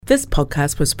This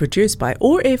podcast was produced by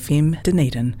OAR FM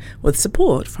Dunedin with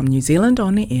support from New Zealand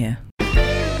On the Air.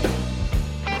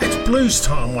 It's Blues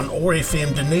Time on OAR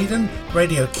FM Dunedin,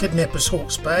 Radio Kidnappers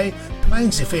Hawke's Bay,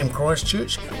 Plains FM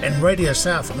Christchurch and Radio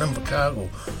South in Invercargill.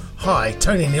 Hi,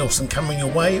 Tony Nielsen coming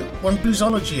your way on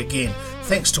Bluesology again,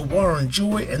 thanks to Warren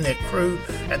Joy and their crew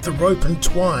at the Rope and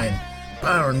Twine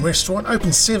Bar and Restaurant,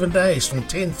 open 7 days from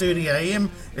 10:30am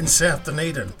in South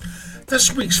Dunedin.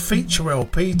 This week's feature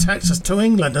LP takes us to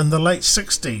England in the late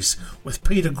 60s with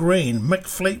Peter Green, Mick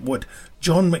Fleetwood,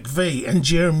 John McVie and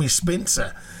Jeremy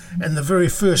Spencer, and the very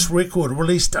first record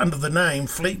released under the name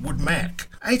Fleetwood Mac.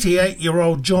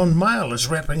 88-year-old John Mayall is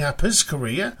wrapping up his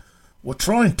career, or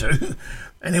trying to,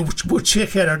 and we'll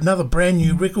check out another brand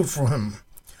new record for him.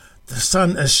 The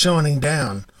Sun is Shining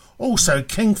Down. Also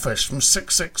Kingfish from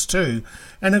 662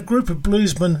 and a group of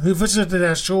bluesmen who visited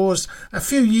our shores a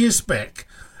few years back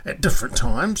at different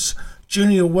times.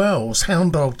 Junior Wells,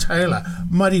 Hound Dog Taylor,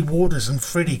 Muddy Waters and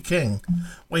Freddie King.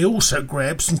 We also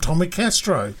grabbed some Tommy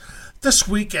Castro. This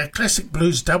week our classic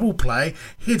blues double play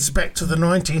heads back to the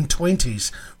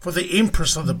 1920s for the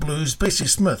Empress of the Blues, Bessie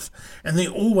Smith, and the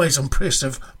always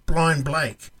impressive Blind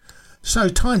Blake. So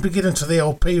time to get into the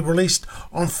LP released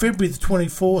on February the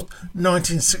 24th,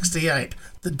 1968,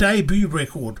 the debut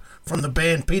record from the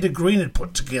band Peter Green had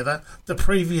put together the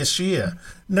previous year,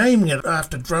 naming it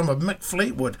after drummer Mick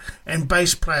Fleetwood and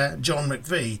bass player John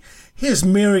McVie. Here's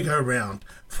Merry Go Round,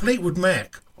 Fleetwood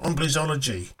Mac on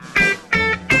Bluesology.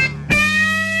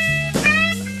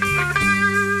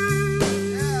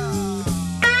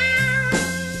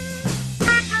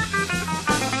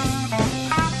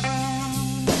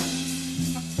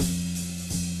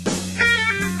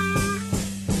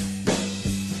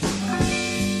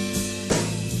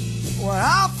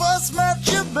 Met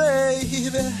you,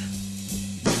 baby,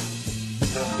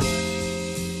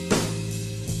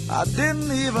 I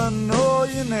didn't even know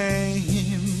your name.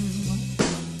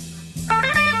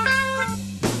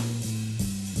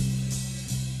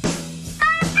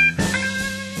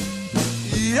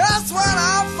 Yes, when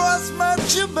I first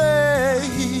met you,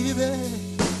 baby,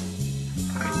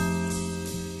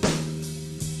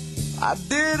 I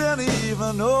didn't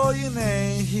even know your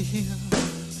name.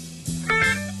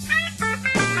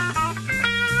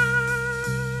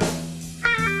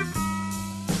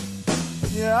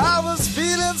 Yeah, I was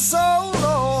feeling so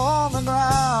low on the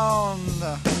ground,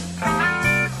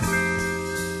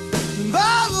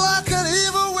 but like an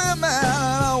evil woman,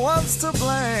 I was to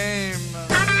blame.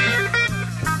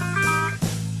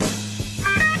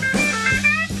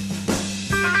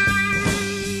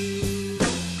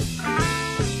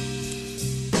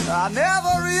 I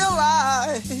never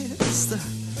realized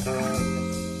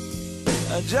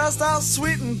just how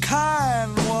sweet and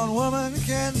kind one woman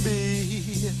can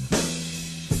be.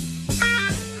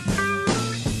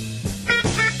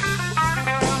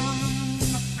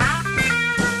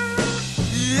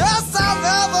 Yes, I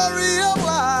never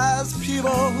realized,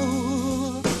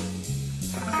 people,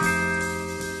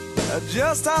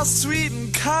 just how sweet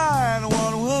and kind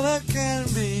one woman can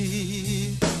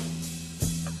be.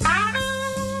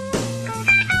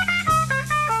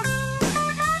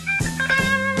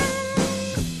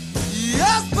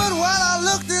 Yes, but when I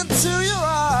looked into your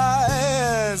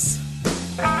eyes,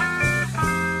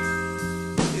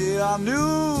 yeah, I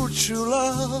knew true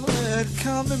love had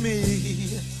come to me.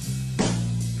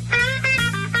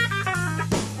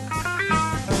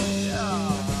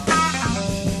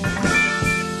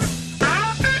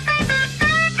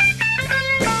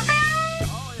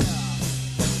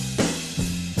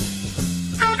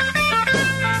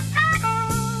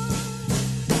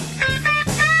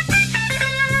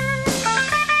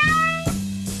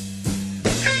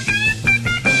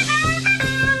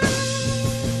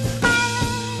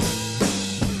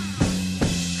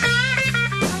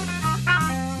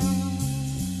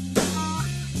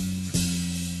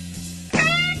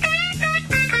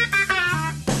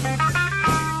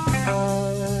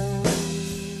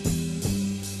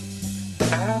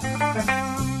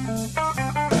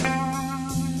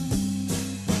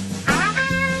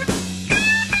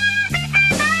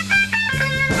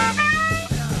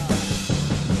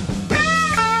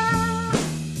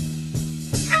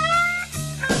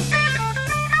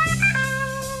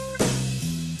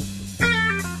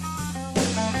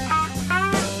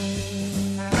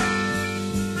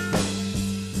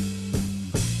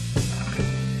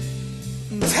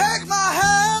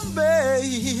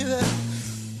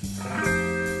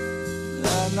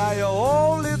 Now you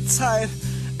hold it tight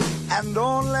and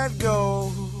don't let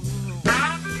go.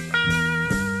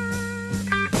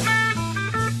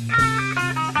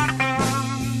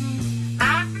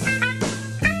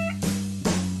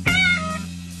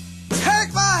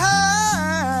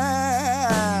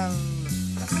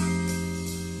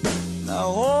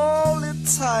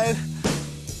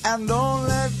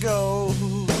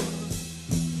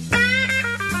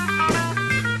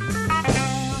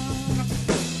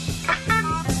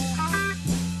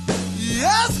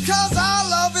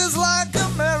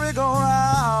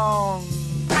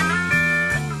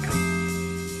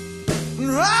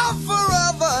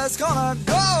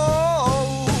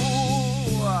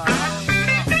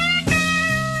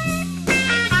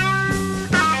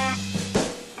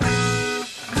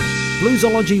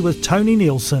 Bluesology with Tony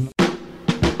Nielsen.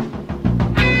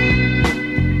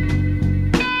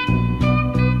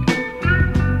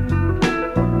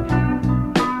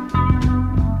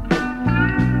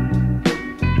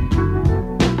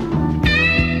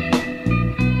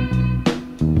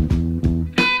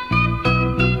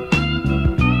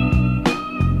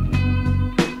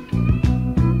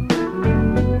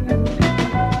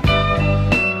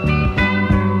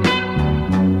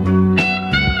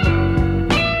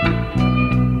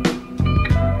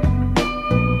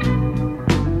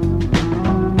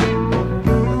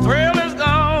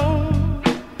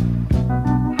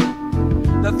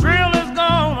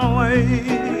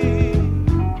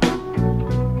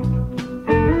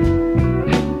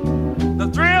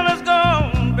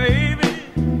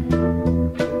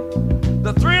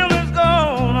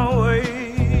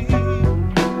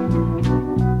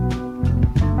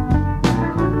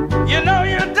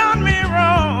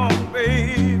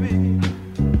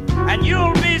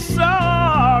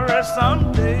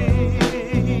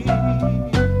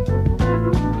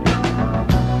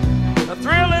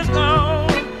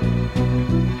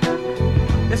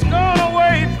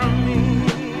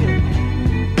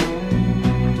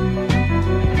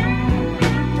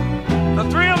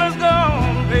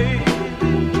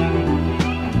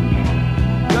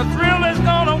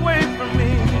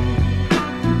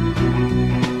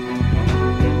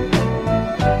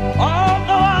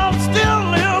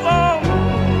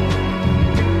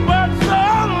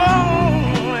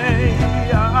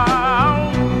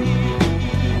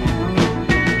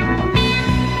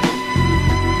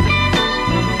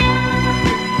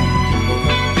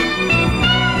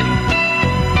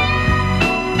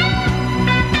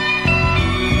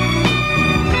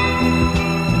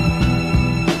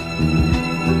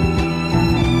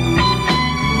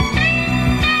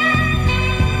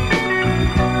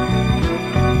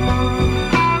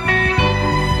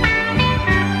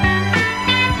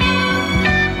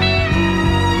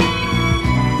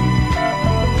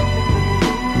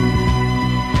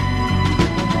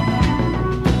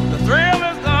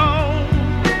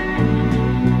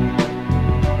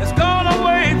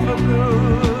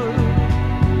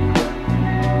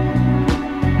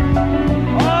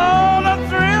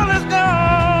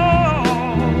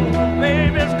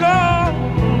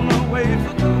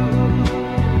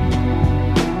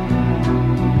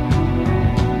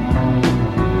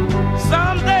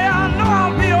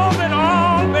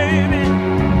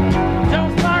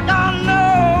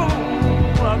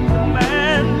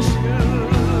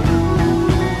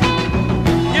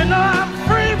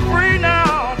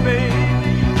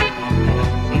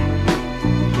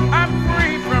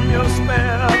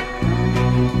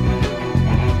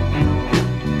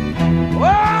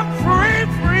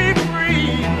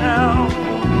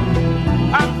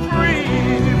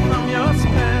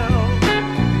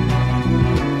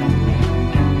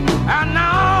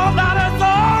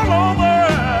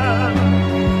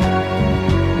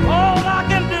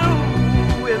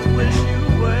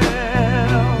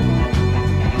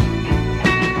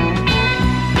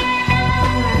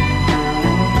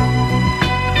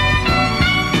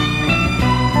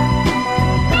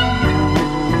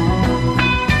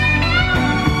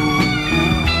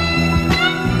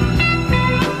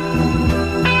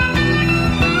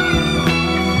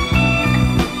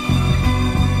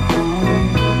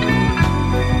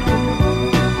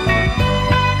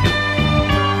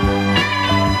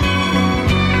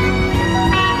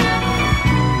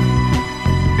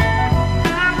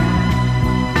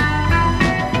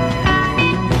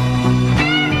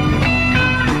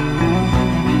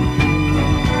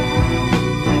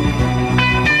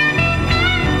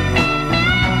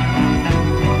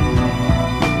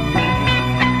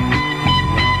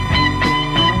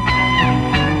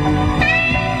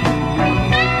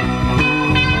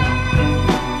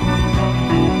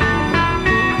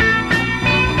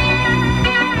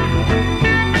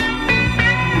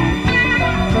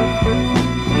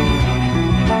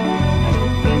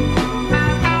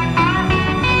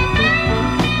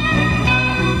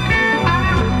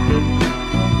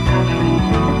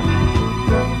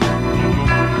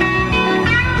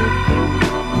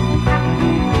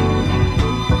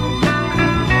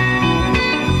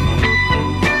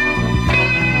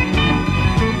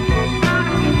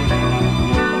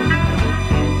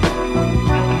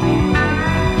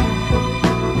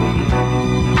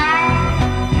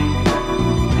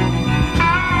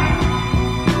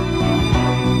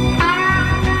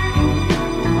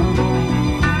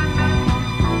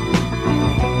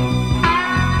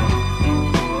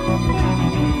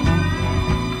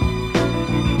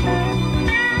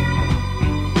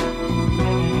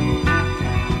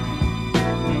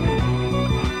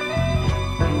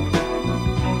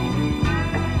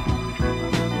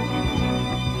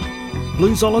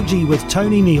 Bluesology with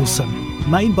Tony Nielsen,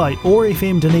 made by OAR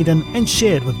FM Dunedin and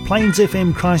shared with Plains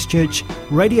FM Christchurch,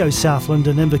 Radio Southland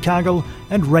in Invercargill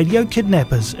and Radio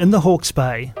Kidnappers in the Hawke's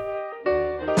Bay.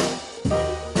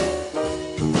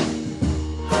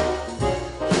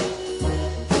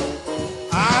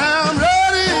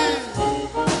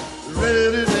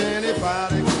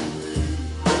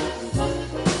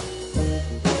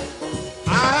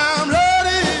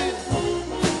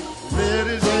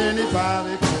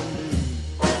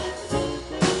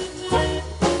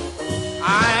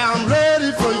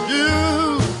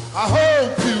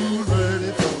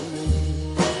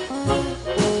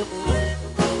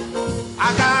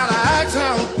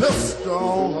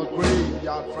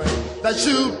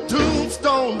 Shoot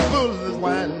tombstone bullets,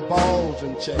 wine balls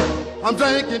and chain. I'm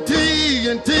drinking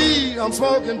tea, I'm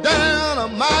smoking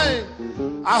dynamite.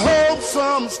 I hope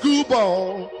some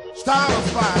screwball start a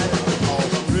fight.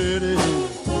 I'm ready,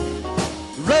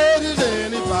 ready as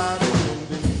anybody can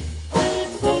be.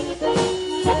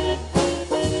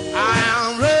 I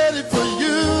am ready for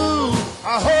you,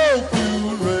 I hope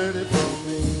you're ready for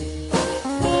me.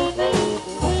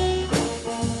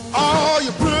 All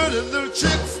you pretty little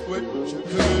chicks with your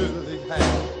curly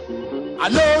hair, I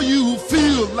know you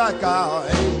feel like I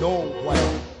ain't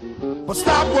nowhere, but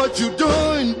stop what you're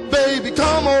doing, baby,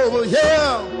 come over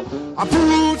here. I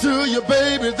prove to you,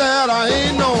 baby, that I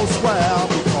ain't no square,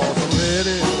 because I'm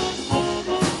ready,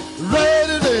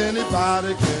 ready as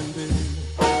anybody can be.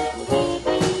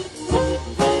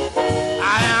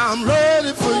 I am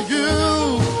ready for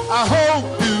you, I hope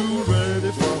you're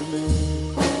ready for me.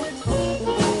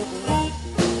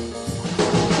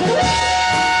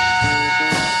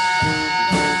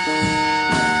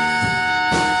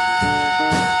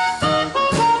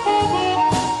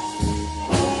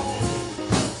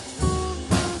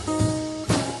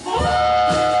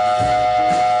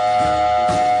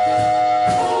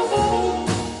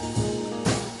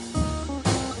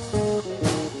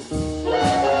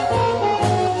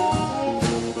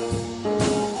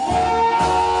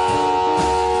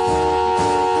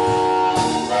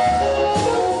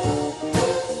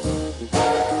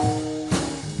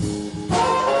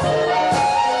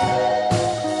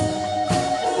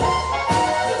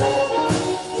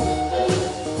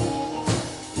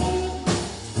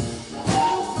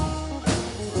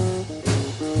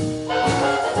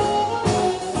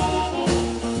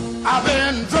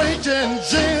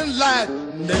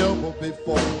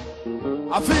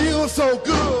 I feel so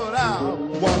good, I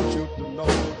want you to know.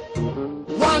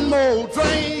 One more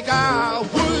drink, I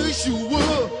wish you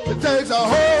would. It takes a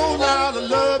whole lot of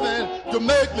loving to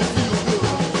make me feel good.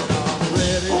 I'm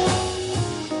ready,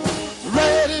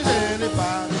 ready as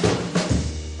anybody.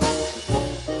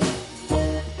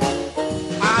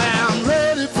 I am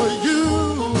ready for you,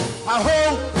 I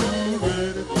hope you're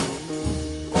ready for me.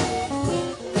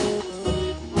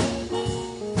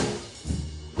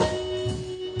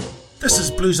 This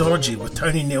is Bluesology with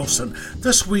Tony Nielsen.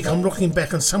 This week I'm looking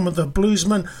back on some of the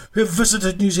bluesmen who have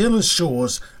visited New Zealand's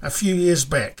shores a few years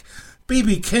back.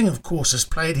 B.B. King, of course, has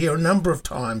played here a number of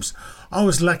times. I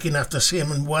was lucky enough to see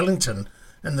him in Wellington,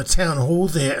 in the town hall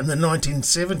there in the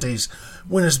 1970s,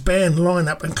 when his band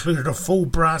lineup included a full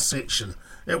brass section.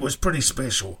 It was pretty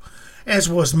special. As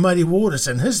was Muddy Waters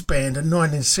and his band in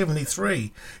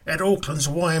 1973 at Auckland's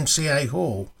YMCA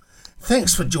Hall.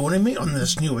 Thanks for joining me on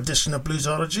this new edition of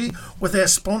Bluesology with our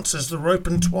sponsors, the Rope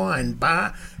and Twine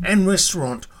Bar and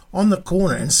Restaurant on the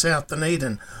corner in South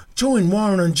Dunedin. Join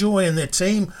Warren and Joy and their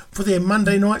team for their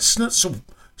Monday night schnitzel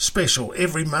special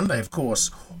every Monday, of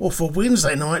course, or for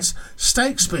Wednesday night's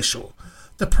steak special.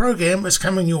 The program is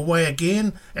coming your way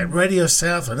again at Radio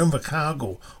South in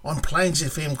Invercargill, on Plains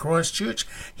FM Christchurch,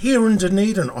 here in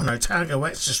Dunedin on Otago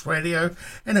Access Radio,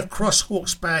 and across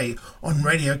Hawke's Bay on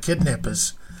Radio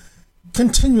Kidnappers.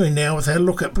 Continuing now with our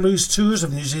look at blues tours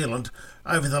of New Zealand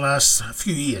over the last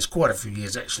few years, quite a few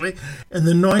years actually. In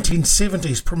the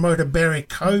 1970s, promoter Barry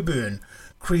Coburn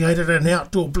created an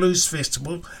outdoor blues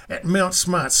festival at Mount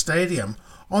Smart Stadium.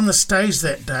 On the stage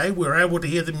that day, we were able to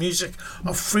hear the music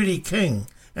of Freddie King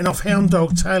and of Hound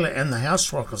Dog Taylor and the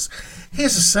House Rockers.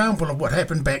 Here's a sample of what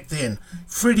happened back then.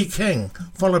 Freddie King,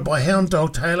 followed by Hound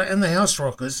Dog Taylor and the House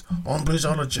Rockers on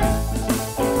Bluesology.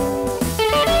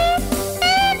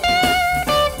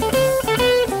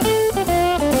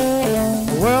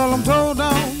 Well, I'm told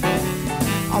down,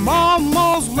 I'm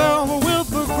almost level with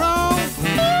the ground.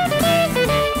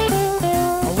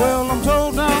 Well, I'm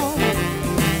told down,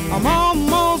 I'm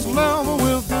almost level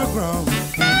with the ground.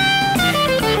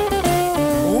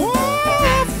 Oh,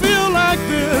 I feel like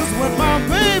this when my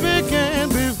baby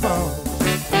can't be found.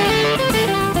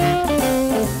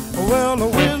 Well, I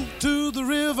went to the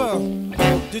river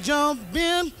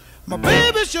My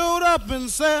baby showed up and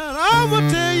said, I'ma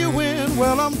tell you when.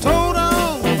 Well, I'm told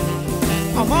on.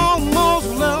 I'm almost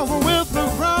level with the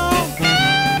ground.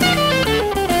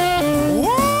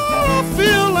 Oh, I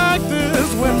feel like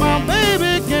this when my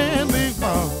baby can be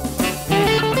found.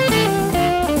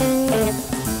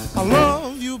 I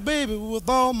love you, baby, with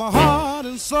all my heart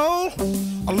and soul.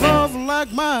 A love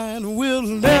like mine will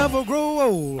never grow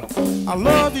old. I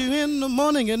love you in the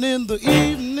morning and in the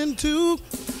evening too.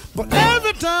 But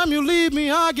every time you leave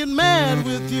me, I get mad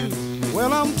with you.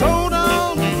 Well, I'm told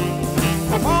on.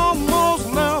 I'm almost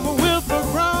level with the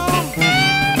ground.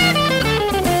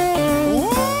 Oh,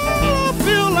 I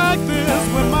feel like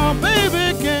this when my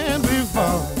baby can be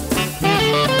found.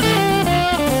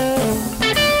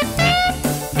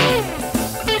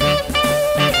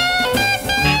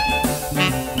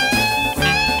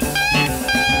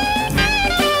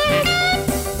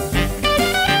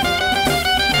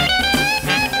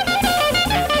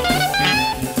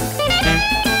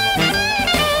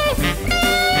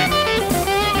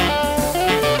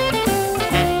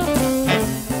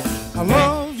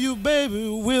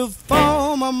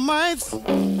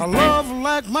 A love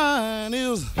like mine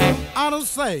is out of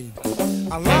sight.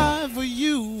 I lie for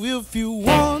you if you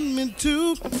want me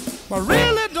to. I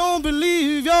really don't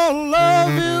believe your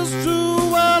love is true.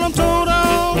 Well, I'm told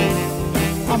on.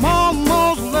 I'm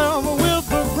almost level with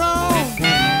the ground.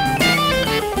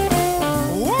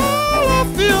 Well, I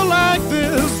feel like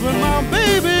this when my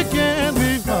baby can't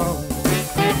be found.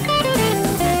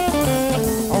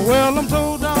 Oh, well, I'm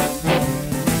told on.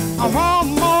 I'm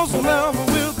almost level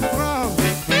with the ground.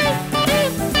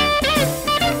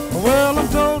 Well, I'm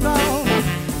told down.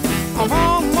 I'm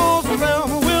almost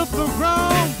level with the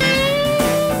ground.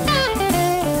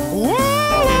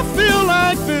 Well, I feel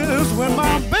like this when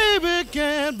my baby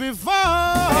can't be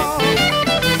found.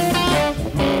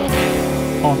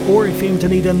 On OAR FM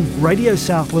Dunedin, Radio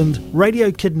Southland,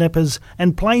 Radio Kidnappers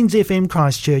and Plains FM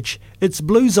Christchurch, it's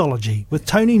Bluesology with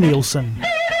Tony Nielsen.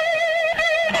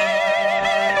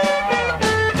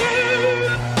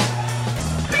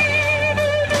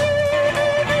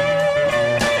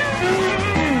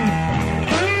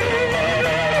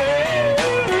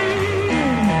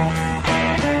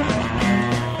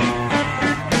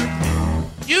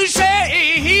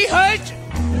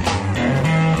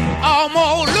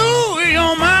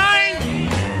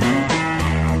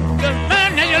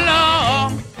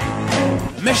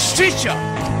 Mistreat you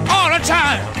all the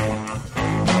time.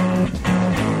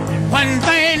 When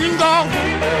things go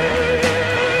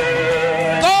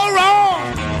wrong,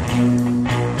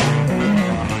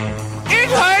 it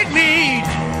hurt me.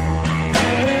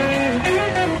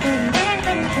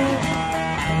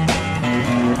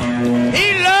 He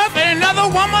loved another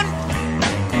woman.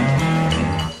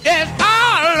 Yes,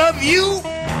 I love you,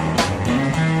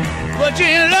 but you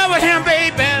in love with him,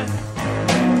 baby,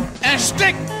 and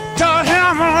stick to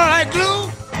him like glue.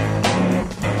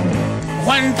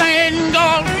 When things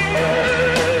go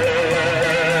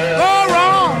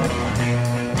wrong,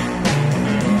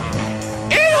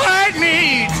 it hurt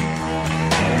me.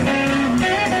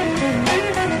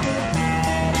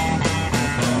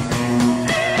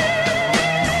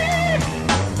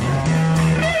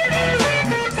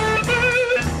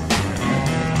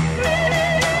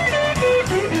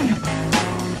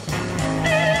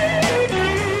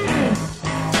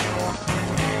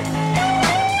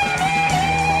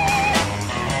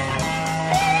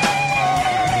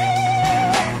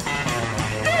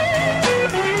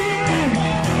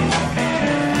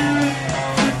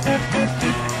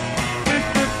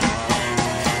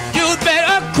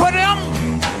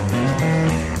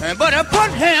 But I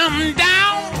put him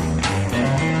down,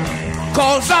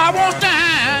 'cause I won't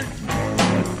stand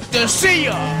to see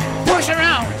you push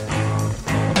around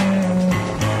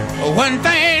when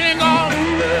things go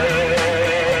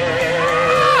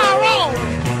wrong.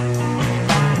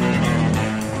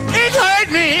 It hurt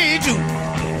me too.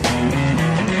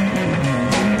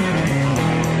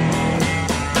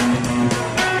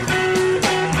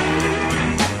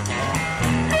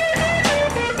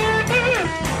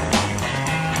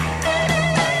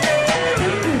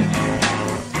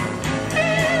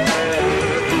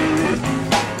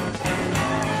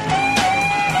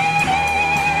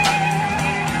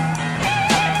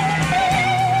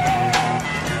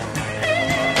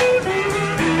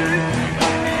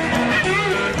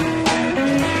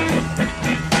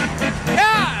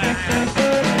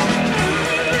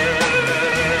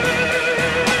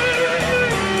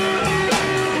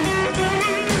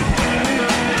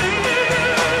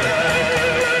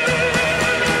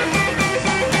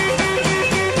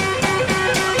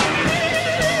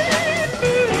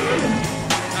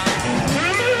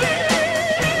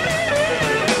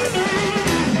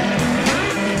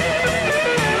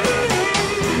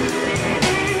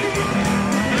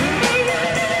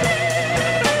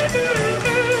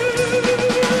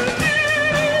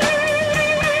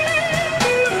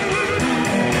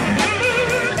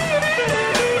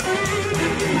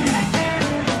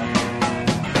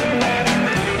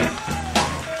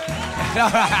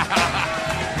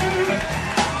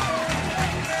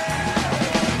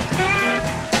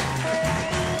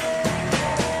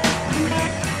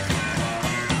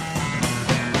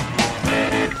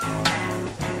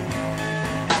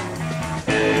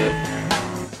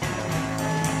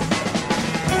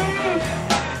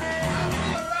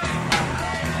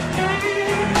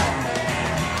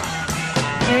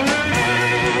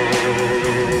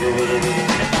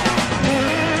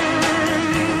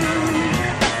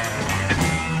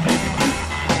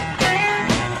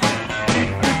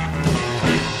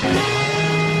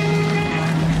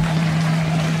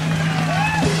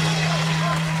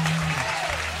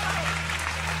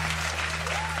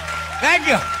 Thank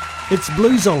you. It's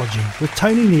Bluesology with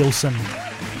Tony Nielsen.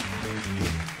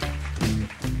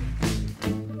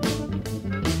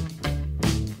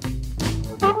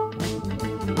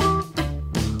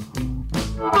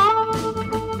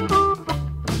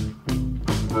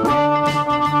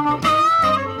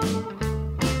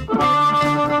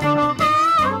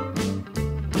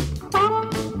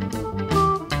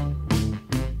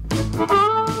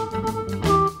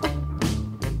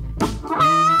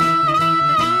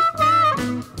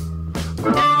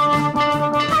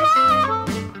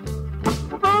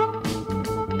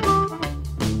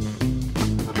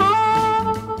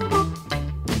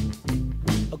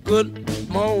 Good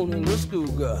morning, little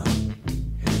schoolgirl.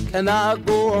 Can I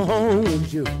go home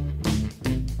with you?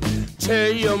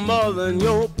 Tell your mother and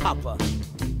your papa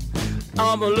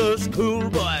I'm a little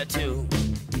schoolboy too.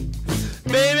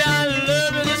 Baby, I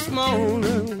love you this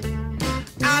morning.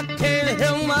 I can't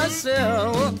help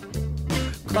myself.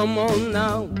 Come on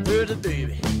now, pretty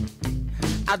baby.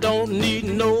 I don't need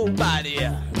nobody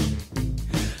else.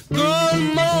 Good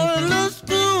morning, little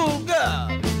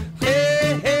schoolgirl.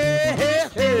 Hey, hey, hey,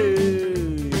 hey.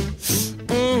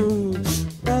 Ooh,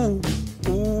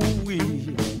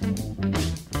 wee.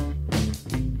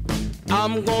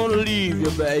 I'm gonna leave you,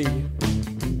 baby,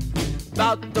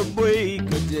 about the break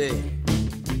of day.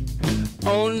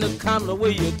 On the kind of the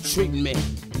way you treat me,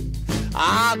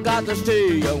 I got to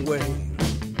stay away.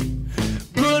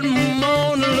 Good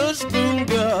morning, little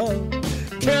schoolgirl.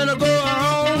 Can I go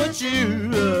home with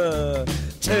you?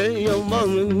 Tell your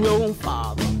mother and your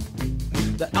father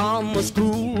that I'm a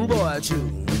schoolboy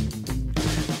too.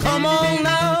 Come on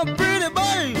now, pretty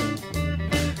baby,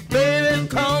 baby,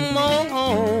 come on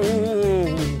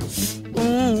home.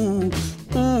 Ooh,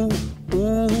 ooh,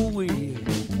 ooh, wee.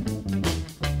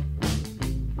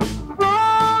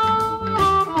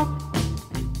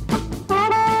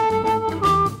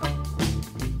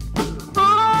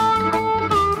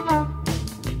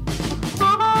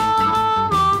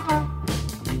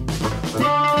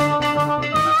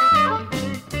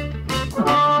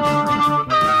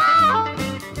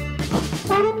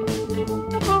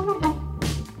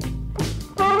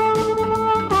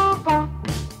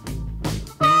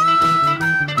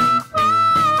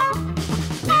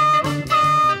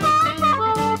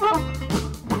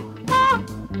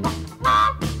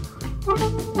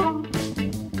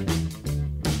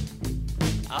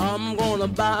 I'm gonna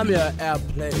buy me an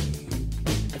airplane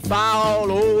and fly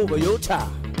all over your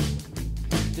town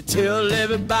to tell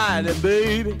everybody,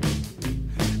 baby,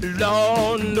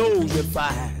 Lord knows you're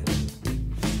fine.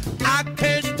 I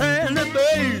can't stand it,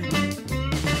 baby,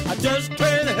 I just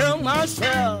can't help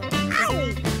myself.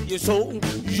 Ow! You're so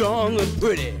young and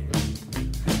pretty,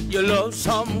 you love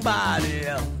somebody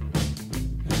else.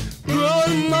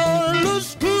 Good morning, little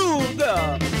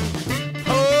schoolgirl.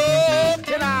 Oh,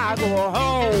 can I go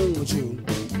home with you?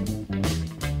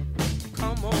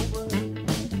 Come over.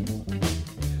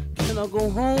 Can I go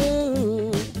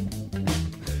home?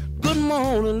 Good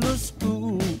morning, little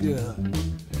schoolgirl.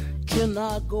 Can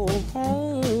I go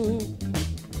home?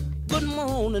 Good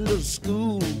morning, little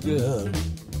schoolgirl.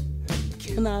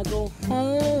 Can I go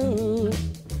home?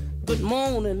 Good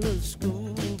morning, little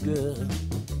schoolgirl.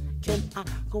 Can I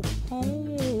go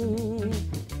home?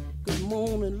 Good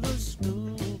morning, little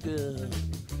schoolgirl.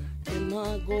 Can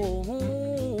I go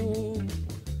home?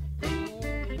 Good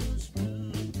morning, little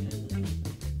schoolgirl.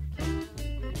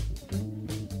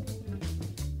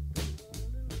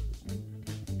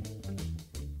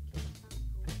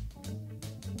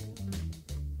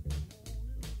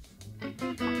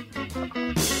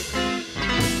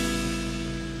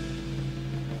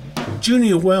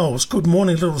 Junior Wells, Good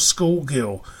Morning Little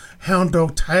Schoolgirl. Hound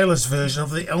Dog Taylor's version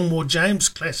of the Elmore James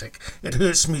classic, It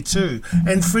Hurts Me Too,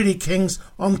 and Freddie King's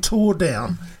On Tour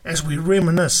Down, as we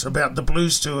reminisce about the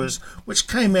blues tours which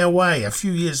came our way a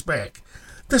few years back.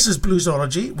 This is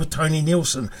Bluesology with Tony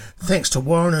Nielsen, thanks to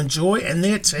Warren and Joy and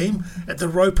their team at the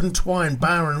Rope and Twine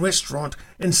Bar and Restaurant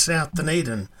in South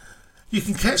Dunedin. You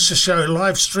can catch the show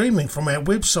live streaming from our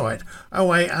website,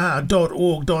 oar.org.nz,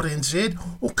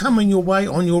 or coming your way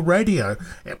on your radio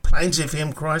at Plains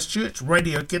FM Christchurch,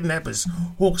 Radio Kidnappers,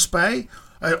 Hawke's Bay,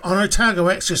 on Otago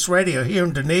Access Radio here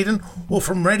in Dunedin, or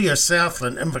from Radio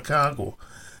Southland in Invercargill.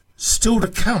 Still to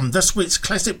come, this week's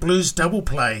classic blues double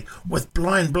play with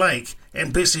Blind Blake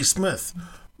and Bessie Smith.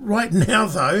 Right now,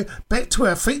 though, back to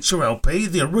our feature LP,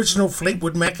 the original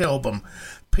Fleetwood Mac album.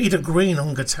 Peter Green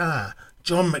on guitar,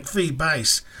 John McVie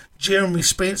bass, Jeremy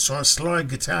Spencer on slide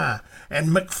guitar, and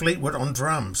Mick Fleetwood on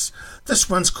drums. This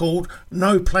one's called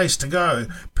No Place to Go.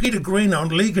 Peter Green on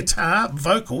lead guitar,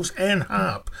 vocals and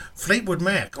harp. Fleetwood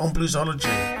Mac on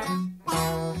Bluesology.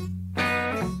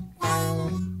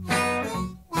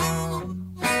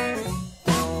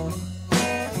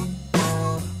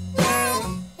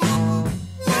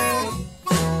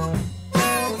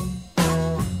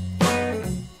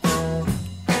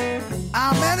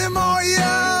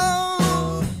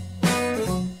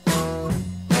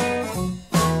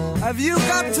 Have you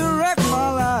got to wreck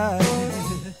my life?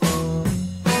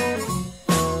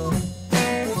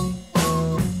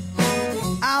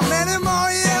 How many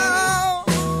more years?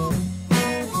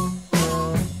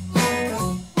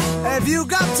 Have you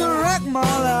got to wreck my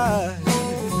life?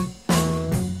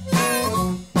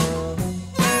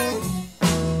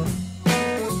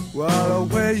 Well,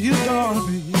 where you gonna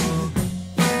be?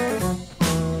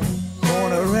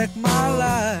 Gonna wreck my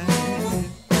life.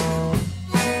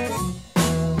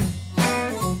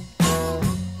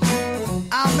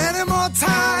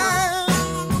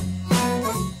 Time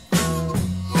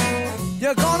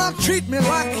you're gonna treat me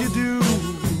like you do.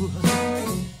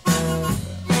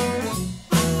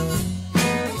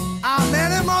 How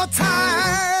many more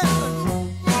times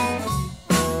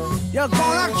you're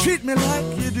gonna treat me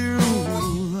like you do?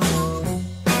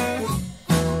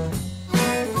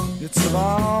 It's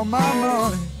about all my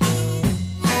money,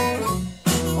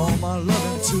 all my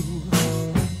loving too.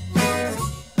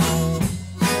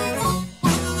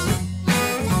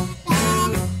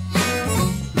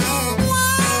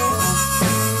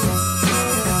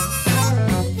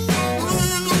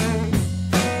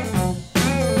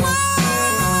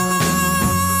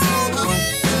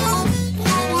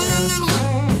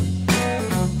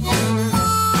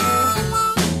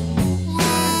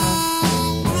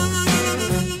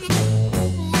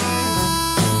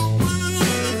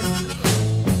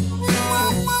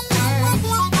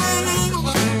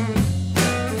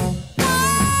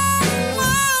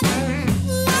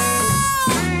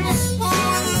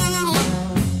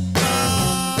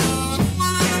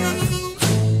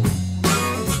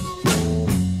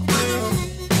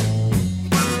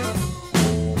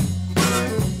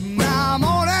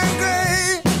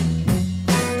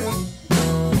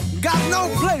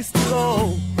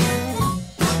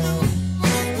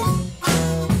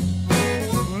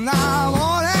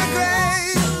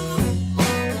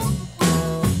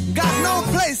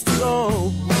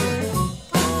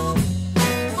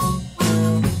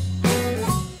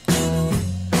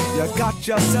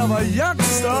 Yourself a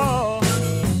youngster,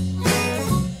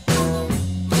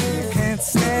 you can't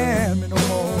stand me no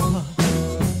more.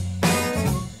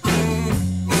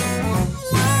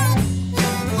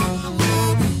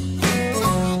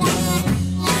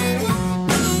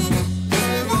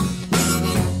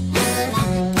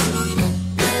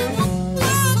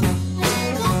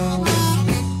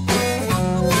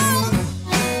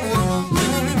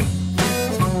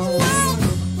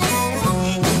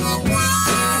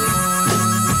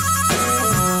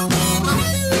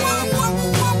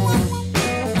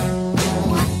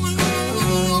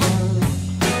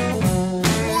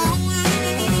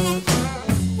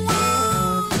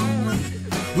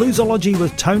 Bluesology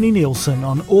with Tony Nielsen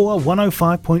on OAR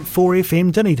 105.4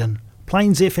 FM Dunedin,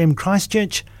 Plains FM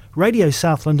Christchurch, Radio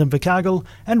Southland in Invercargill,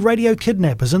 and Radio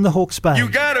Kidnappers in the Hawke's Bay. You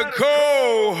got a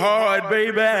cold heart,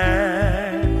 baby,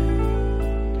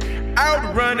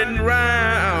 out running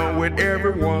round with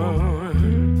everyone.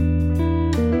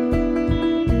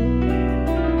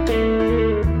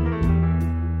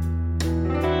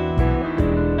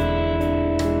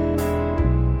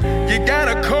 You got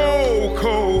a cold,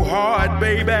 cold heart,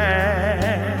 baby,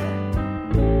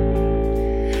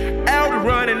 out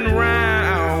running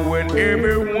round with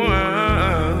everyone.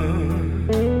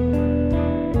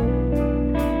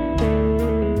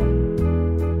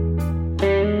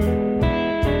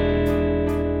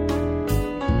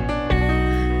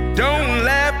 Don't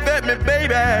laugh at me,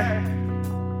 baby,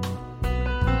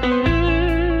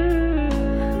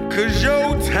 'cause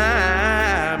your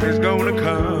time is gonna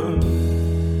come.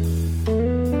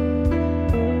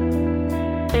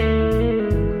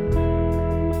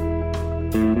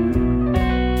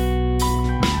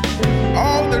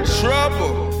 the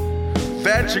trouble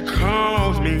that you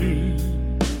caused me,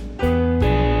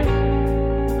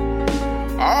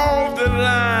 all the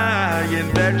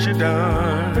lying that you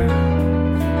done,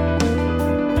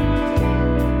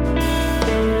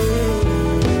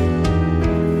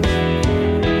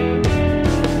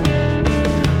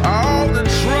 all the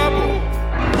trouble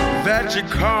that you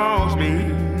caused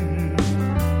me,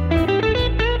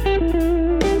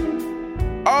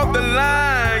 all the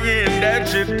lying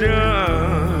that you done.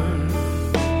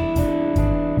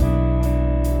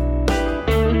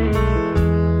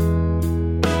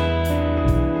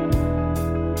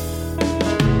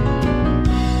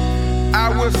 I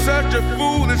was such a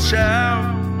foolish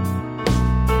child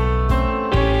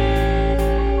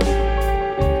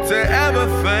to ever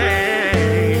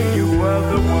think you were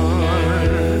the one.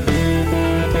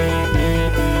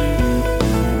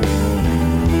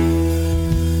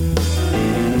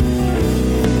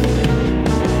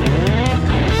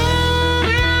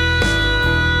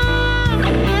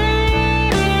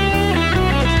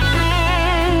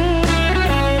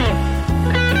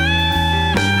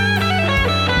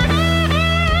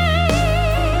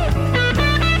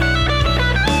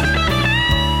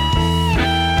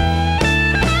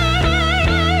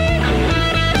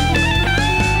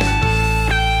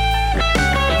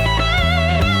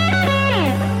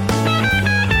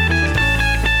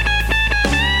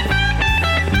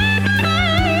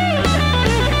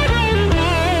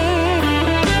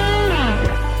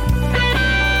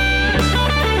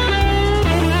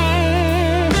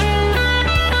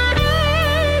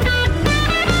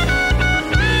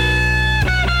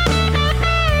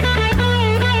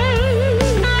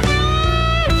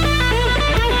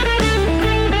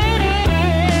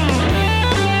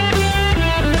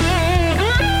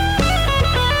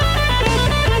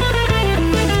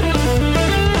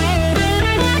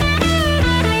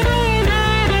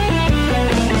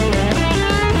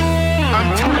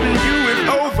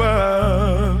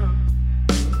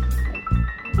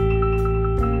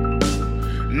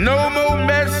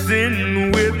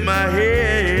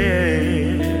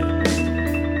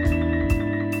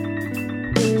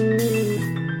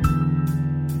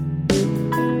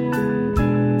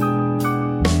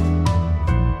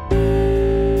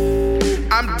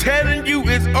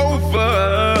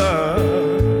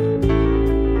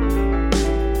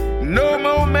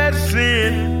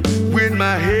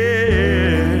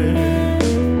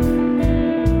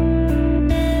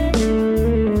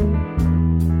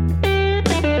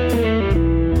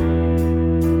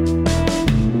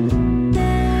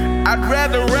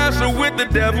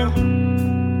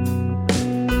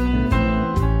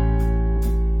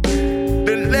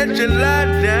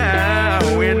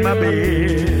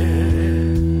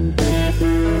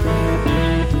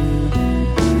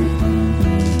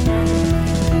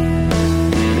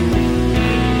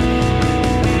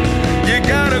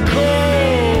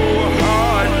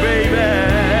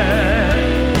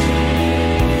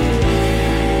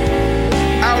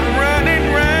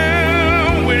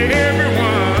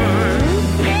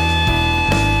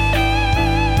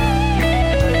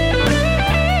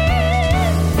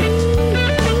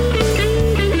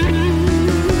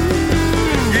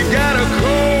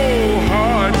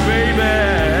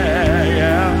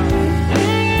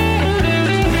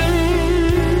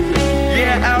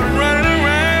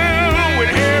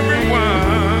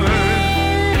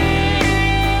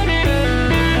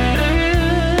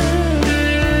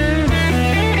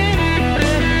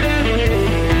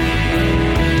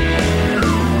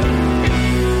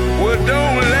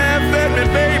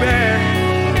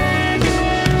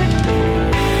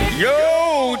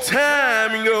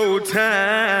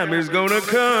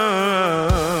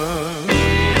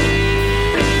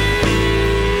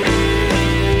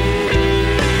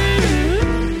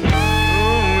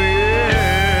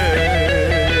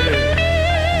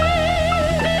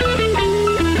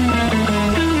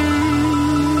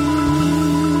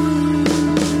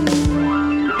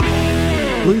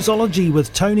 Bluesology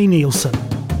with Tony Nielsen.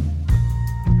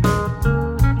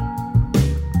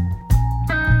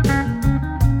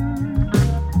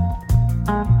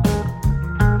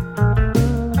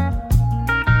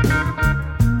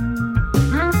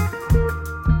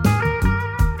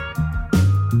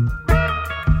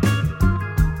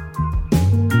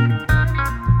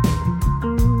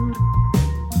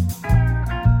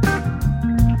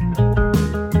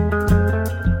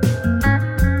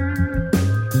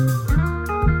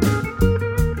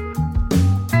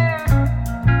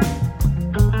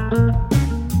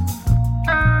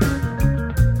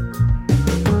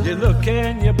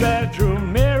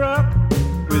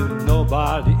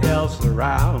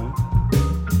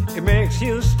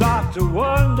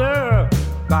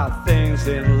 about things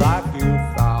in life you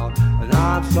found, and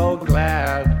I'm so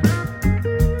glad.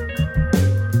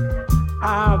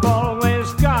 I've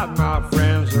always got my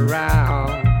friends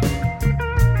around.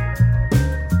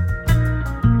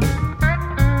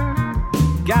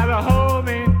 Got a home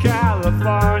in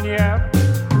California,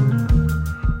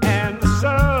 and the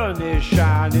sun is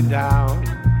shining down.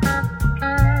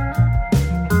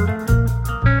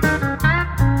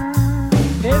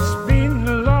 It's been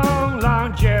a long,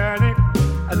 long journey,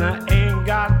 and I ain't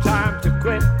got time to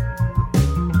quit.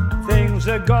 Things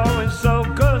are going so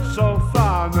good so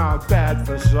far, not bad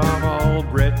for some old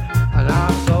Brit, and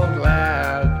I'm so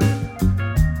glad.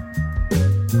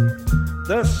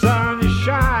 The sun is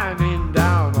shining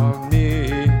down on me.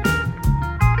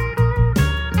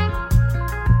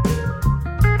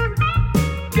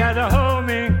 Got a home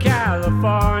in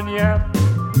California,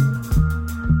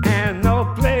 and no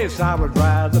place I would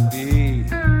rather be.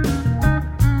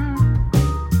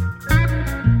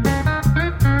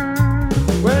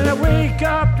 When I wake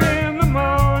up in the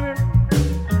morning,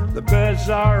 the birds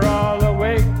are all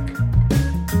awake.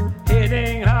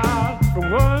 Hitting hard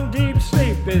from one deep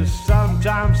sleep is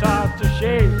sometimes hard to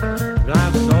shake. But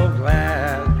I'm so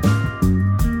glad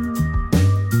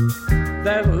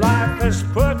that life has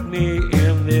put me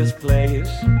in this place.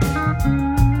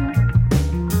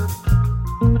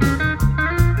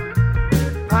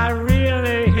 I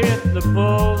really hit the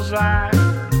bullseye.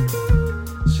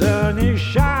 Sun is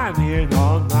shining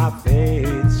on my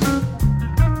face.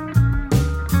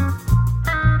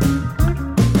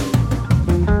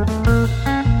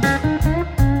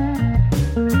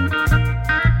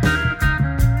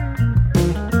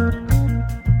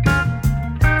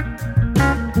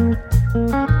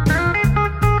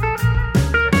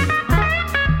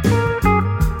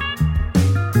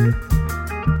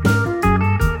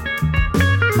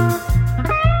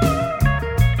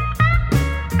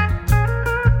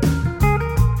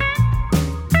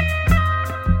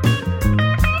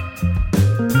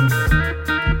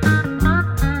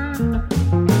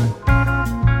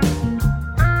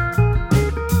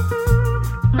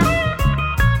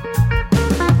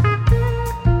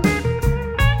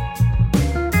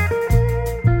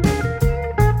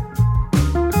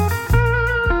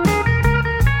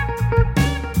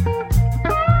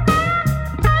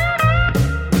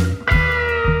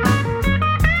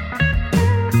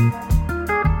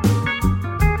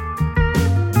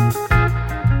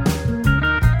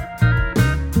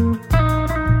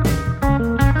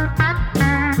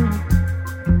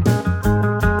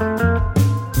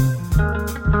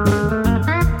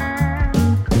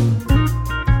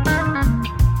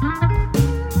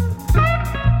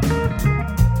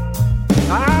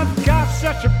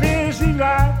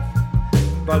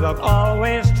 But I've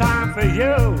always time for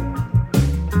you.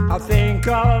 I think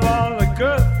of all the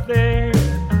good things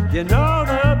you know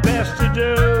the best to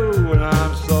do, and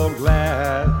I'm so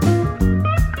glad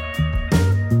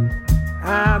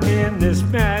I'm in this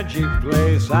magic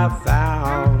place I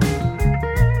found.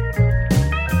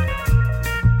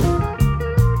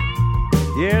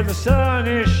 Yeah, the sun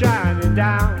is shining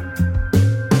down.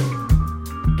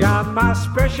 Got my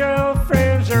special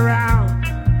friends around.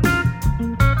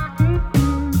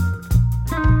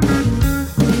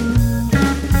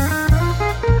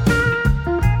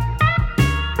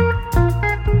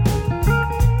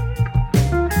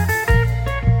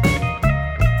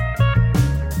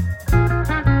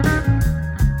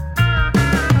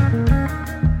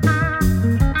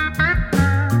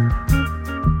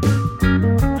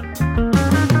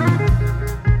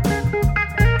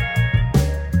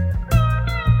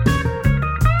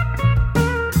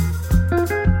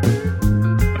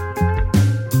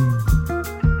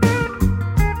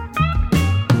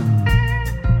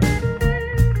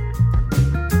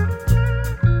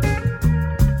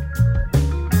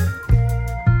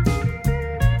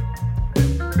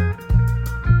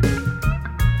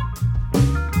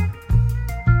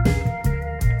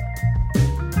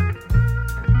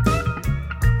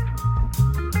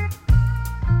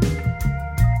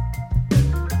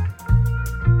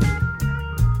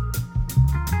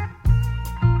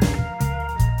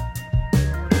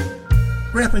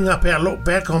 Wrapping up our look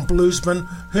back on bluesmen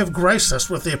who have graced us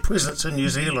with their presence in New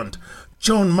Zealand.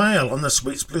 John Mayall on this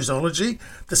week's Bluesology.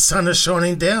 The Sun is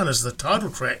Shining Down is the title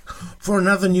track for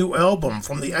another new album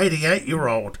from the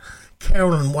 88-year-old.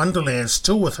 Carolyn Wonderland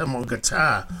still with him on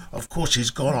guitar. Of course,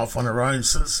 she's gone off on her own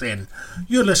since then.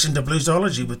 You're listening to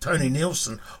Bluesology with Tony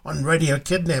Nielsen on Radio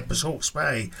Kidnappers Hawke's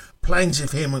Bay, Plains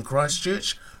FM in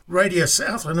Christchurch, Radio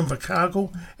Southland in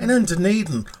Invercargill, and in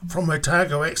Dunedin from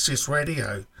Otago Access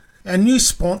Radio. Our new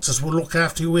sponsors will look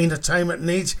after your entertainment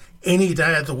needs any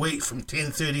day of the week from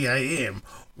 10:30 a.m.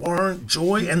 Warren,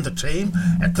 Joy and the team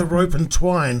at the Rope and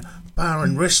Twine Bar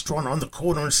and Restaurant on the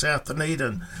corner in South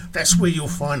Dunedin. That's where you'll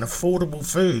find affordable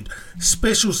food.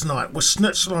 Specials night with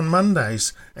schnitzel on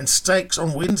Mondays and steaks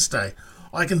on Wednesday.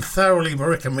 I can thoroughly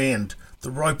recommend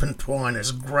the Rope and Twine as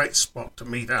a great spot to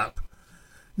meet up.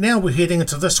 Now we're heading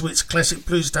into this week's classic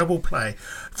blues double play.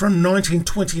 From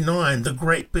 1929, the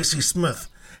great Bessie Smith,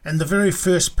 and the very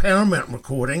first Paramount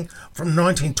recording from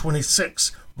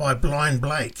 1926 by Blind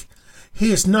Blake.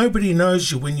 Here's Nobody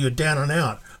Knows You When You're Down and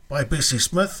Out by Bessie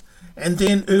Smith, and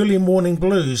then Early Morning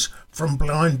Blues from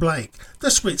Blind Blake.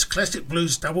 This week's classic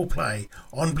blues double play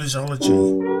on Bluesology.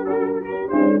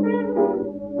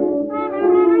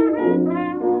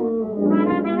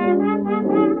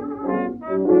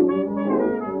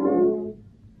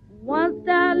 Once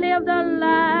I lived a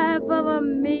life of a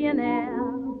millionaire,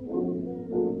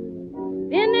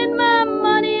 spending my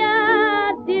money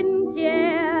I didn't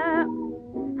care.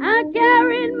 I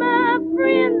carried my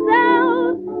friends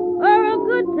out for a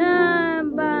good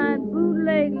time, buying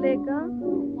bootleg liquor,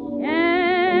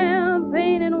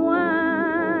 champagne and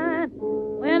wine.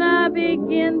 When I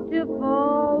began to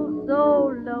fall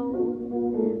so low,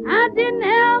 I didn't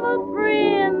have a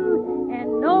friend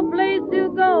and no place to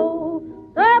go.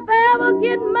 So if I ever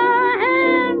get my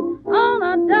hand on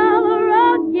a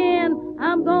dollar again,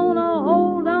 I'm gonna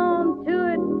hold on to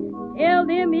it till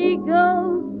them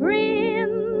eagles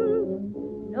grin.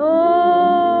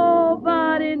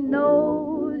 Nobody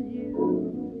knows you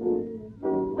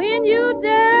when you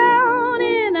down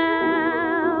and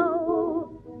out.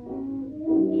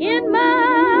 In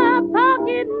my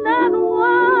pocket not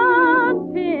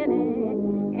one penny,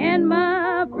 and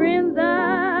my friends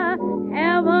I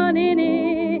haven't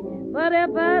any. But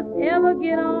if I ever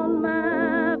get on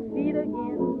my feet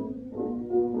again,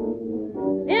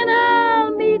 then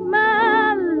I'll meet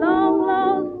my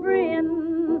long-lost friend.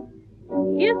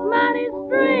 It's mighty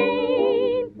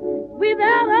strange,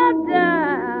 without a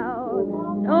doubt.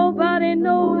 Nobody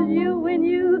knows you when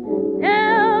you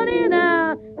down and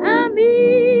out. I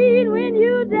mean when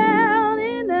you down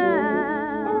and out.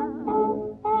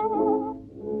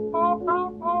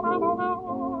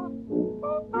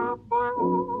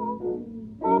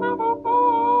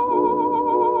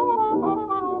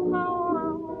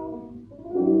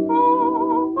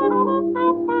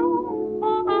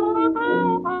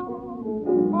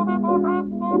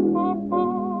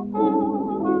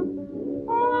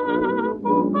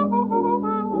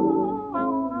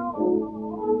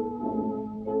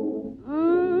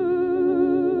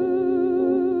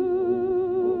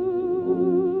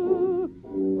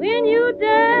 When you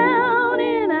down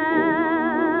and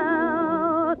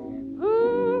out,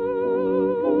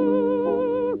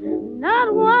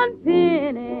 not one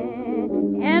penny,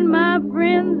 and my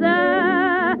friends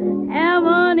I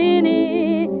haven't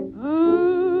any.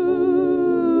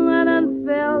 I done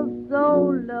felt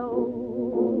so low.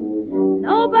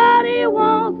 Nobody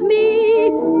wants me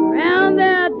round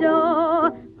their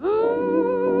door.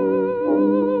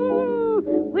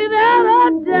 Without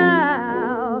a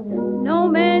doubt, no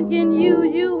man can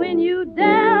use you when you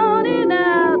down and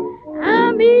out.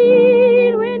 I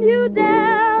mean when you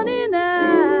down and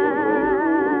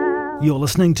out. You're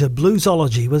listening to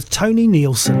Bluesology with Tony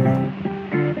Nielsen.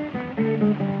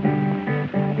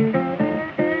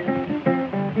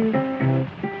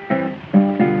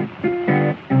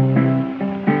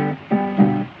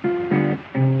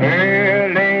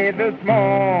 Early this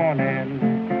morning,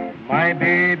 my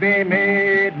baby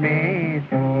made me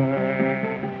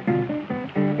sore.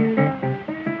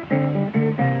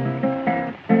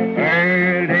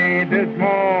 Early this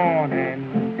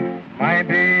morning, my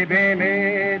baby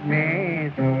made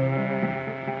me sore.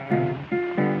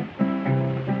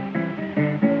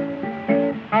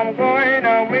 I'm going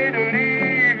away to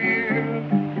leave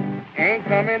you, ain't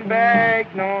coming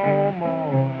back no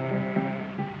more.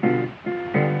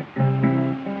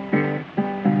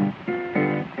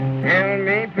 Tell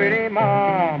me, pretty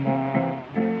mama,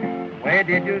 where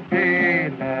did you stay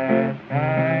last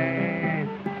night?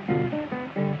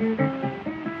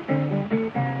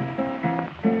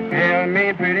 Tell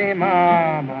me, pretty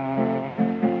mama,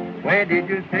 where did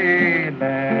you stay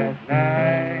last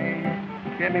night?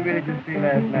 Tell me, where did you stay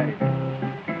last night?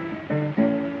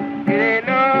 It ain't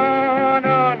none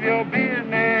of your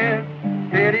business,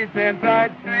 Teddy, since I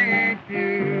treat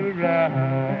you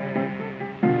right.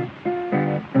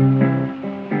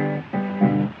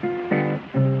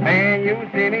 When you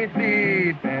see me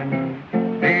sleeping,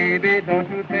 baby, don't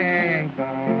you think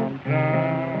I'm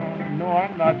drunk? No,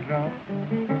 I'm not drunk,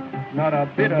 not a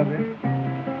bit of it.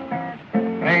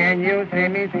 When you see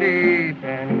me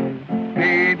sleeping,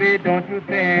 Baby, don't you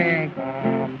think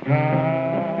I'm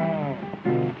drunk?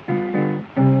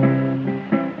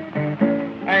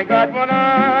 I got one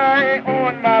eye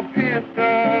on my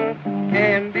pistol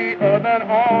and the other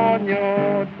on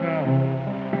your trunk.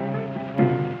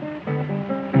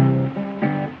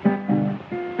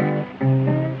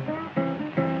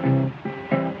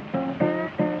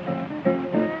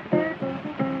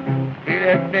 See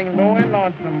that thing low and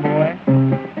lonesome, boy.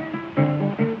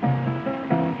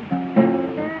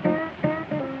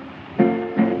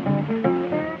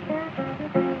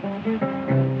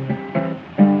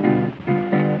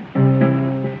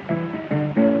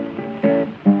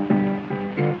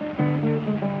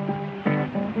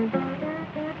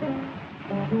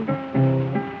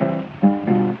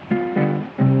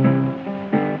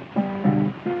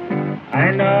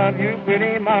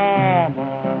 Pretty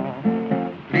mama,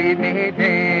 leave me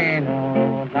day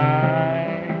no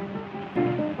lie.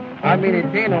 I mean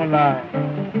it day no lie.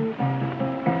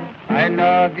 I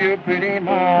love you, pretty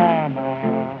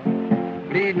mama,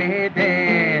 leave me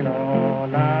day no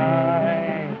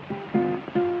lie.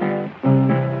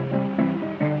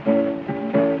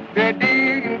 The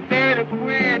day you say to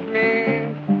quit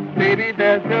me, baby,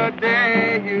 that's the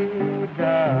day you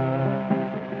die.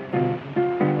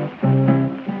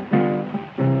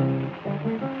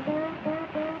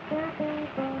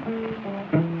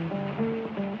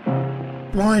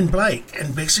 Brian Blake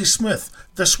and Bessie Smith,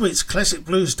 this week's classic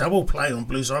blues double play on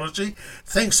Bluesology,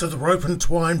 thanks to the Rope and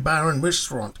Twine Bar and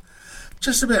Restaurant.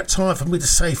 Just about time for me to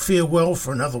say farewell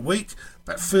for another week,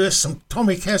 but first some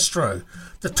Tommy Castro,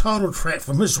 the title track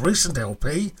from his recent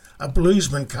LP, A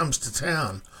Bluesman Comes to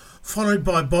Town, followed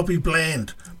by Bobby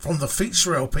Bland from the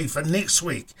feature LP for next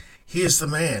week, Here's the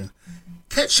Man.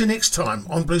 Catch you next time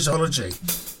on Bluesology.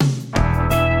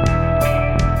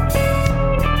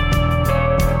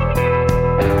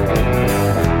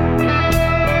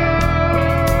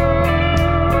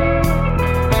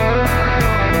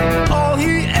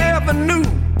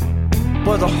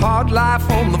 Was a hard life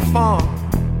on the farm,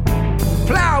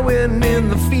 plowing in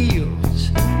the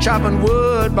fields, chopping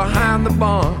wood behind the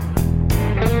barn.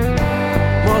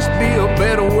 Must be a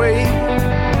better way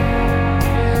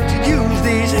to use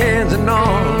these hands and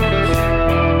arms.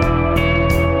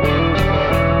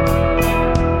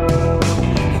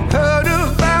 Heard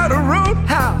about a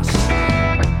roadhouse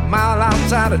a mile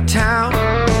outside of town.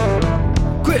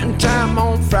 Quitting time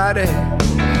on Friday,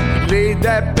 laid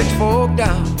that pitchfork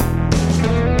down.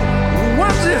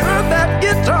 Once he heard that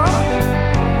guitar,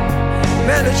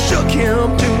 man, it shook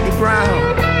him to the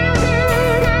ground.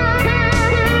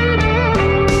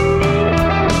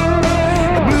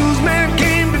 The bluesman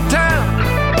came to town,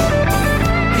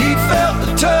 he felt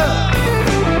the tug.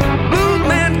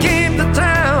 Bluesman came to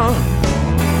town,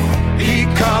 he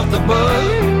caught the bug.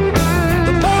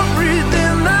 The boy breathed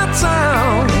in that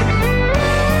sound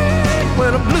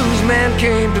when a bluesman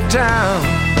came to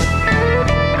town.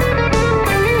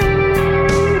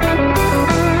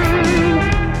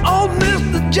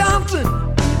 Johnson,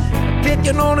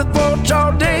 picking on his porch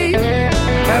all day,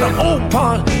 had an old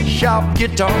pawn shop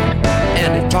guitar,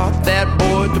 and he taught that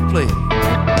boy to play.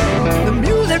 The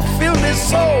music filled his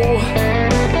soul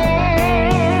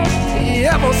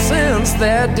ever since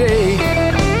that day.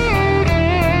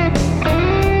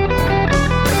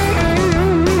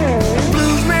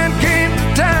 Bluesman came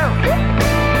to town,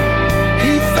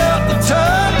 he felt the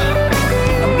tug.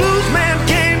 A bluesman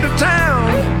came to town,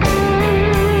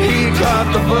 got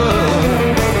the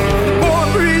bug. The boy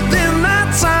breathed in that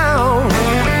sound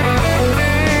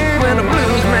when a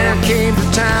bluesman came to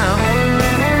town.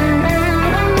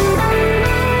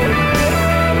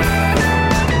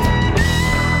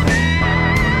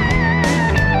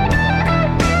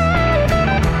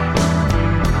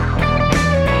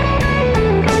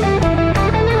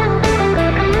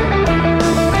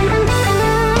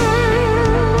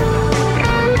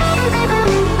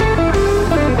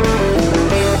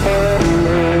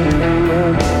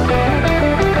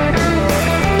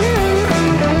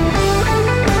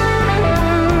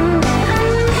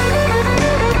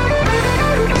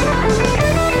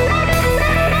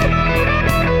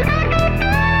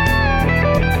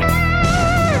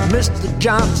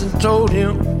 Johnson told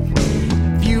him,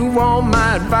 if you want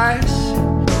my advice,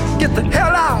 get the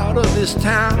hell out of this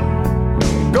town.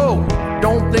 Go,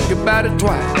 don't think about it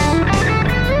twice.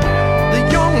 The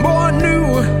young boy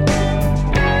knew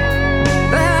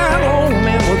that old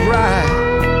man was right.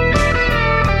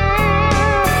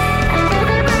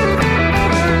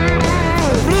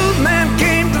 The bluesman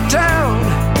came to town,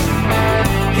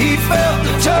 he felt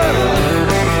the tug.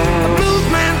 The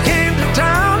bluesman came to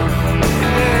town,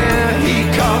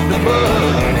 caught the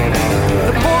bug.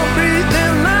 The boy breathed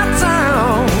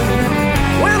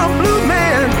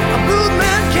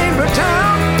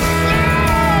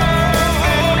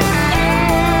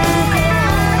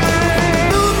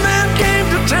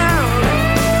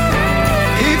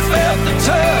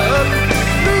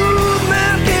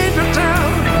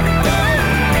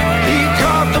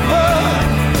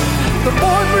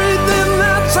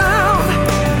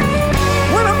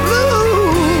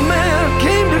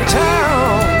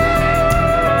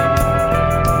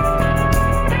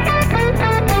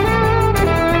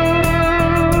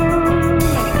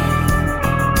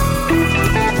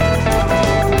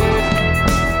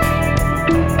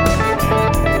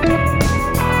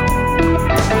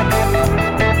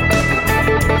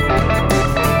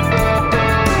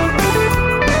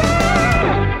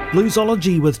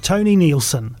Bluesology with Tony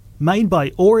Nielsen, made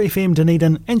by OAR FM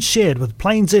Dunedin and shared with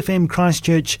Plains FM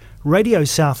Christchurch, Radio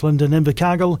Southland in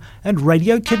Invercargill and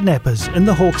Radio Kidnappers in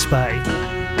the Hawke's Bay.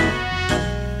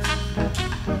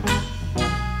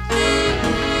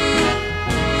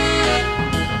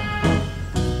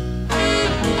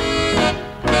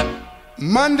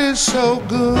 Monday's so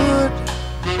good,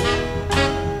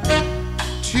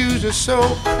 Tuesday's so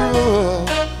cruel.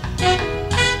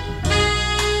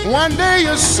 One day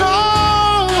you're so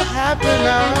happy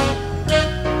now,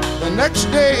 the next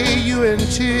day you in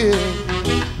tears.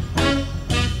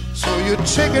 So you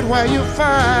take it while you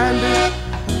find it,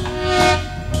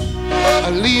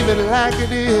 or leave it like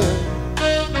it is.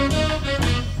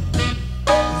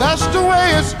 That's the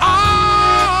way it's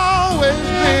always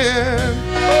been.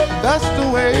 That's the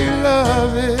way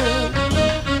love is.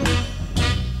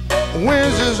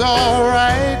 Wednesday's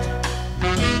alright,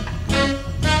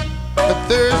 but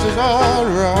Thursday's all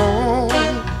wrong.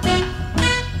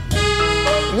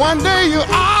 One day you're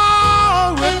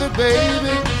all with it,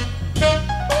 baby,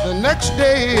 the next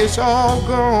day it's all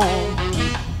gone.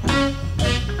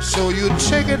 So you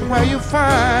take it while you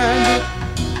find it,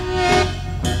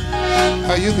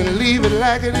 or you can leave it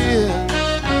like it is.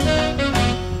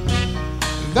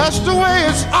 That's the way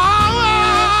it's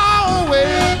always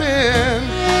been.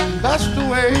 That's the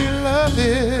way love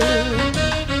is.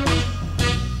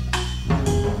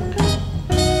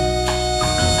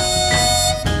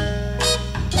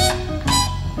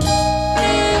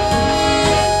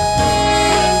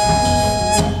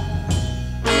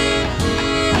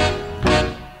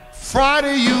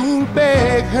 Friday you'll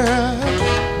beg her,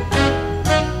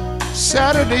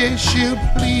 Saturday she'll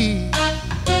plead.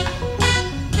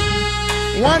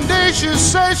 One day she'll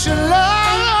say she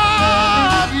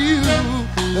love you,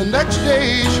 the next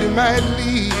day she might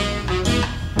leave.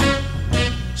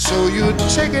 So you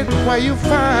take it while you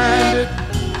find it,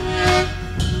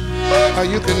 or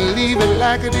you can leave it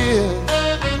like it is.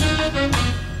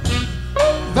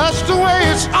 That's the way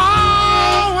it's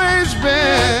always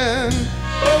been.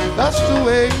 That's the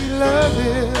way love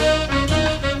is.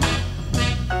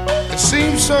 It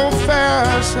seems so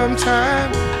fair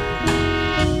sometimes,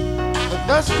 but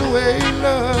that's the way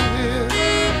love is.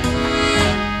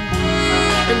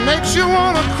 It makes you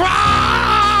wanna cry,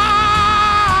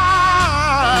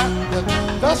 but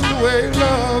that's the way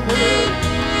love is.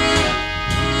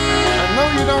 I know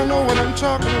you don't know what I'm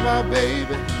talking about,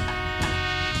 baby,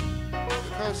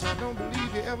 because I don't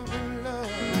believe you ever been loved.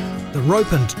 The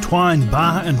Rope and Twine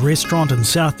Bar and Restaurant in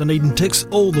South Dunedin ticks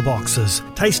all the boxes.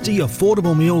 Tasty,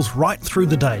 affordable meals right through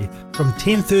the day, from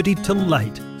 10:30 till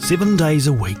late, 7 days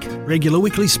a week. Regular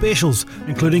weekly specials,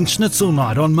 including schnitzel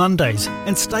night on Mondays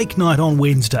and steak night on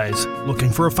Wednesdays. Looking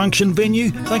for a function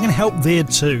venue? They can help there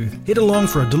too. Head along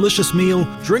for a delicious meal,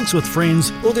 drinks with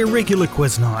friends, or their regular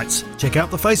quiz nights. Check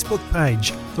out the Facebook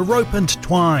page, The Rope and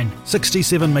Twine,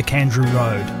 67 McAndrew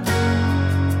Road.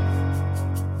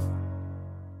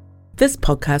 This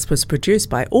podcast was produced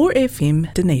by OAR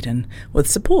FM Dunedin with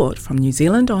support from New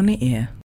Zealand On the Air.